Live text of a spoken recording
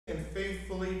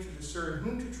faithfully to discern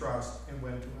whom to trust and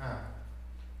when to act.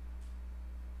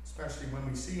 Especially when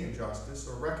we see injustice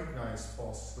or recognize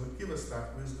falsehood, give us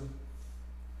that wisdom.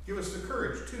 Give us the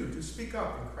courage, too, to speak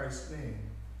up in Christ's name.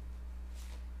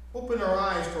 Open our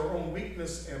eyes to our own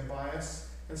weakness and bias,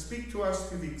 and speak to us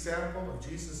through the example of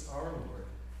Jesus our Lord.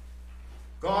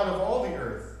 God of all the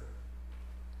earth,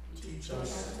 teach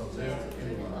us to live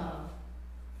in love.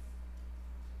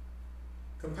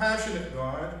 Compassionate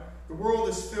God, the world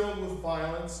is filled with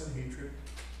violence and hatred,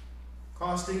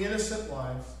 costing innocent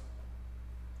lives,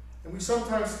 and we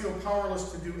sometimes feel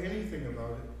powerless to do anything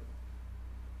about it.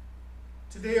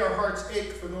 Today our hearts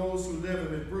ache for those who live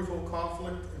amid brutal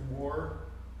conflict and war,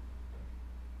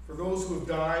 for those who have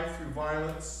died through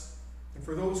violence, and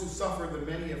for those who suffer the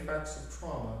many effects of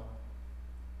trauma.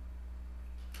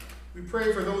 We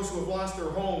pray for those who have lost their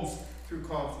homes through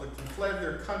conflict and fled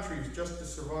their countries just to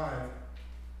survive.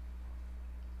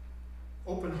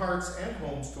 Open hearts and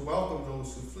homes to welcome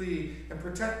those who flee and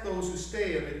protect those who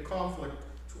stay amid conflict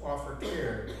to offer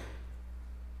care.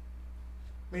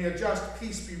 May a just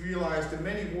peace be realized in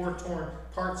many war-torn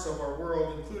parts of our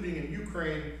world, including in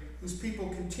Ukraine, whose people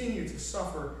continue to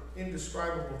suffer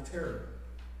indescribable terror.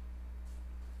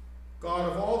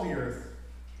 God of all the earth,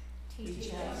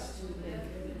 teach us to live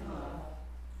in love.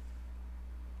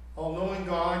 All-knowing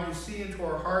God, you see into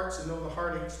our hearts and know the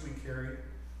heartaches we carry.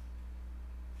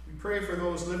 We pray for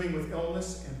those living with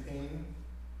illness and pain,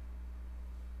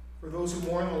 for those who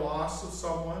mourn the loss of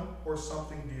someone or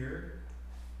something dear,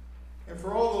 and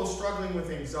for all those struggling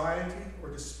with anxiety or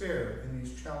despair in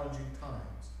these challenging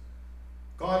times.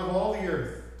 God of all the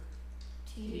earth,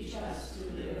 teach us to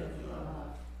live in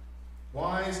love.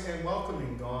 Wise and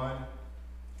welcoming God,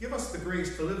 give us the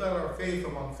grace to live out our faith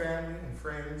among family and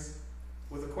friends,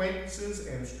 with acquaintances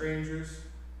and strangers.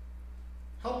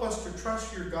 Help us to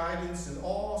trust your guidance in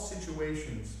all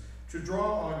situations, to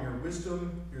draw on your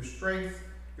wisdom, your strength,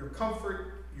 your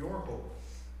comfort, your hope.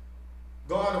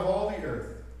 God of all the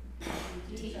earth,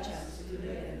 teach us to live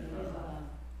in love.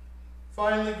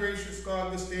 Finally, gracious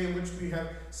God, this day in which we have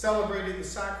celebrated the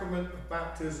sacrament of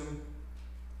baptism,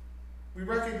 we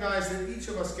recognize that each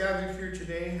of us gathered here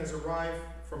today has arrived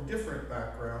from different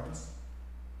backgrounds,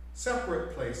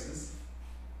 separate places,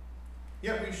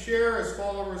 yet we share as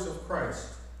followers of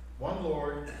Christ, one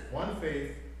Lord, one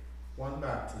faith, one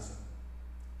baptism.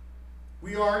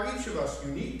 We are, each of us,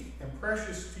 unique and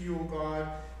precious to you, O God,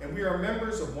 and we are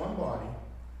members of one body,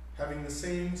 having the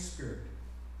same Spirit.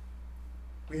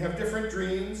 We have different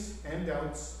dreams and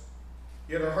doubts,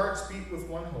 yet our hearts beat with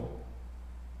one hope.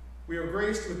 We are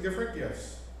graced with different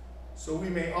gifts, so we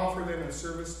may offer them in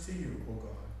service to you, O God.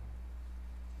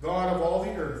 God of all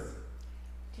the earth,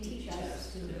 teach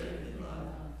us to live in love.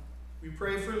 We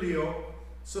pray for Leo,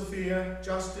 Sophia,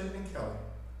 Justin, and Kelly,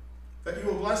 that you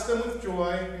will bless them with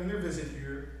joy in their visit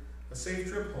here, a safe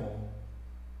trip home,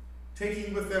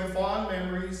 taking with them fond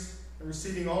memories and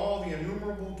receiving all the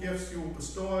innumerable gifts you will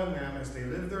bestow on them as they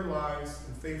live their lives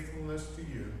in faithfulness to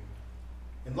you,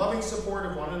 in loving support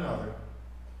of one another,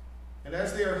 and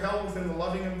as they are held within the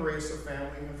loving embrace of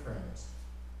family and friends.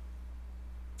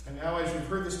 And now, as you've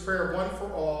heard this prayer one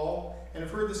for all, and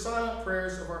have heard the silent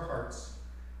prayers of our hearts,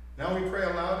 now we pray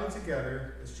aloud and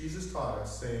together as Jesus taught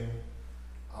us, saying,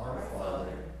 Our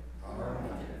Father, our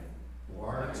Mother, who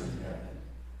art in heaven,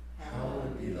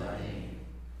 hallowed be thy name.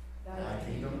 Thy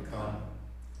kingdom come,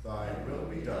 thy will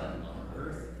be done on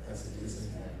earth as it is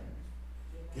in heaven.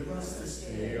 Give us this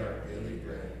day our daily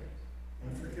bread,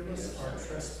 and forgive us our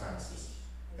trespasses,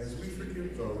 as we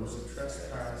forgive those who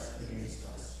trespass against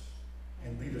us.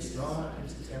 And lead us not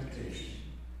into temptation,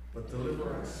 but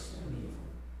deliver us from evil.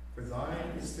 For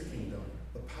thine is the kingdom,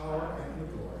 the power, and the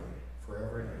glory,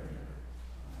 forever and ever.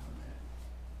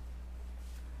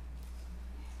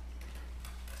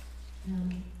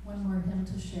 And one more hymn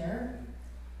to share.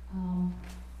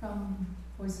 From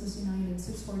Voices United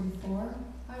 644,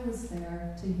 I was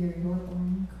there to hear your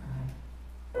born cry.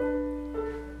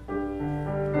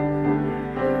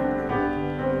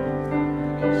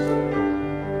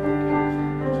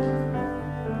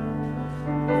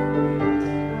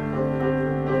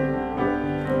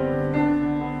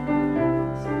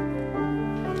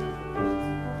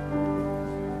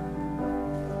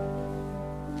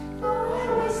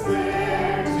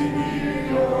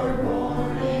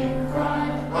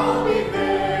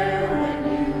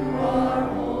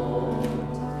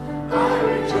 I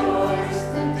rejoice.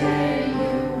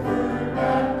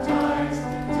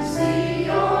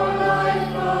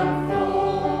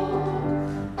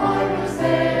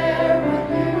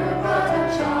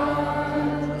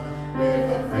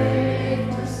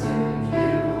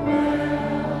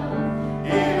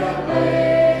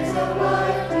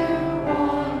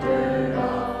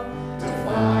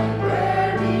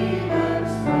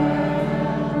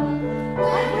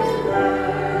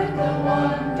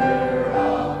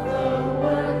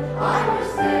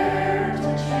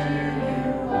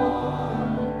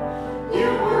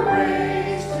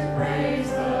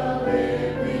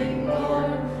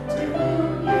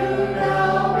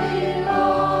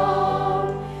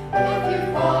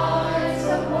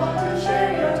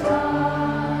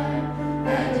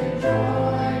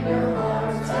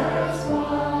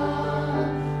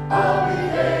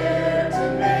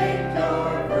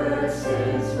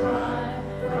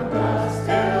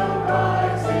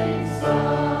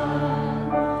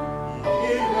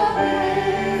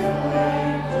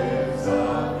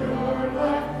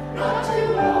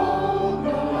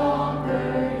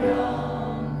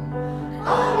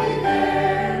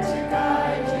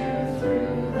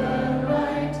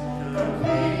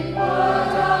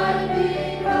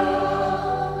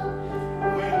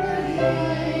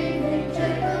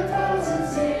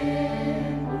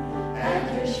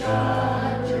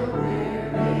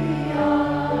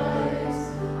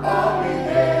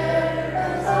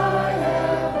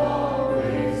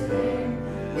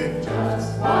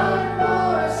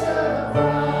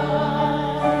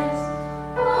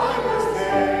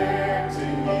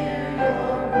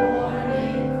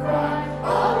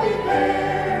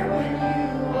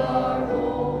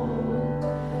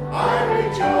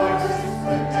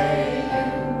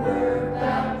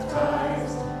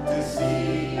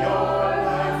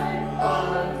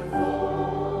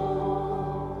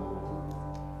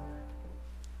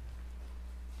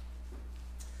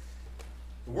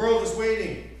 The world is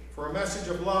waiting for a message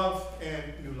of love and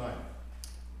new life.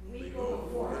 We go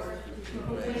forth to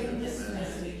proclaim this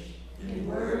message in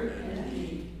word and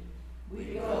deed. We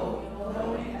go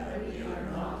knowing that we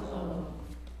are not alone.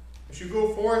 As you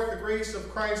go forth, the grace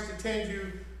of Christ attend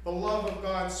you, the love of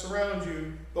God surround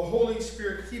you, the Holy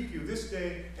Spirit keep you this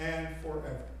day and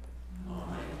forever.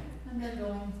 Amen. And then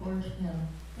going forth him,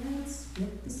 dance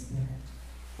with the Spirit.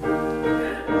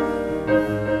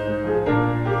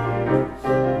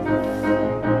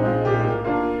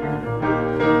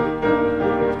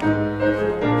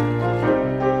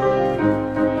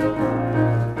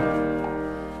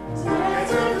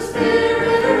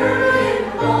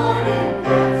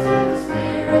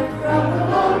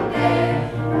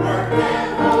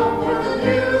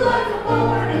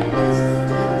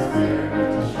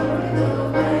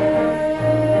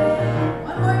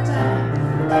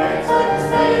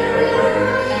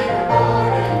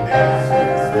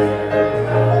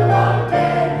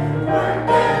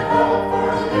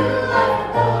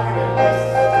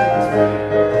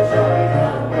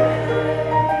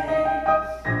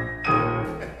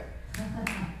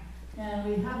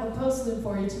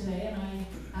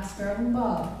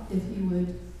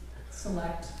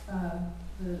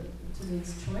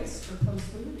 Today's choice for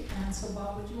postlude. And so,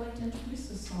 Bob, would you like to introduce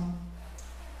this song?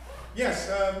 Yes,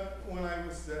 when I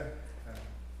was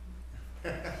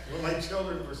when my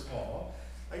children were small,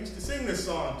 I used to sing this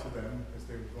song to them as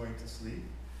they were going to sleep.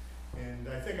 And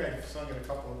I think I've sung it a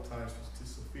couple of times to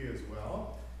Sophia as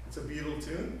well. It's a Beatle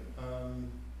tune,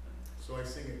 so I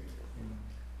sing it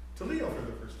to Leo for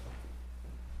the first time.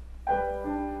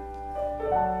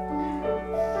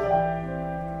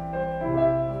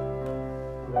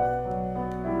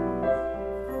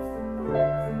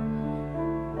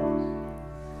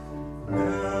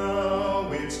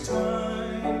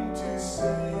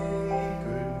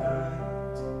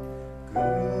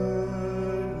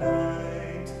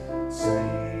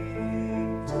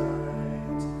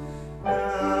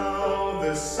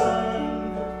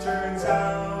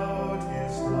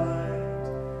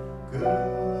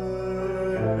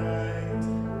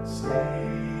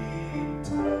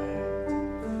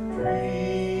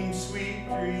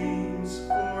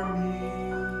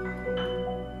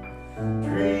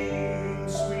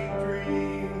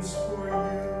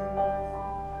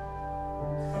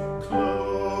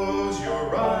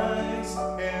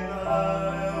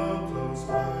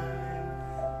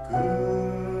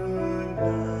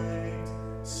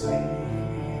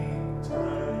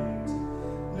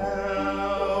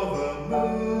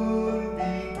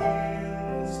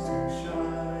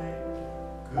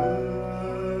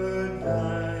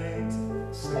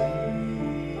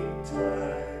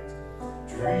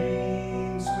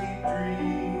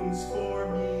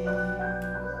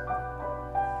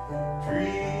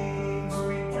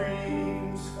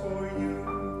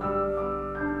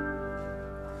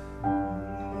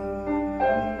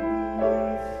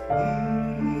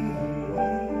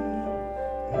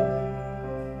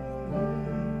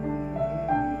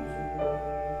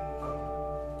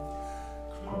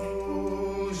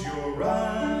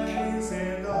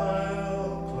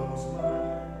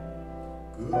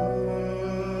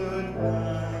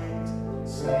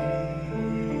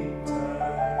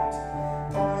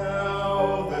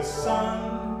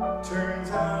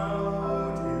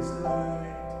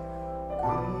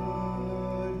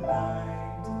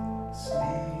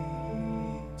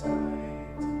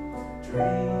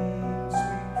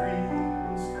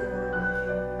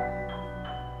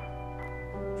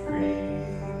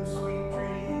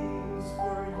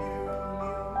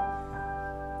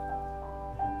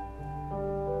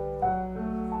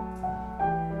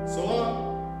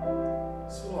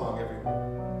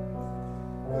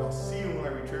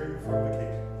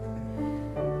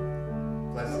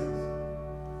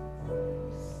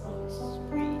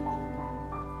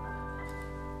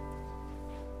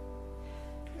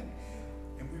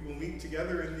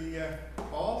 Together in the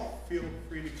hall. Feel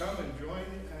free to come and join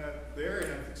there.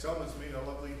 And I think Selma's made a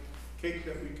lovely cake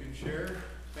that we can share.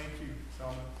 Thank you,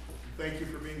 Selma. Thank you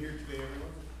for being here today,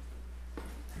 everyone.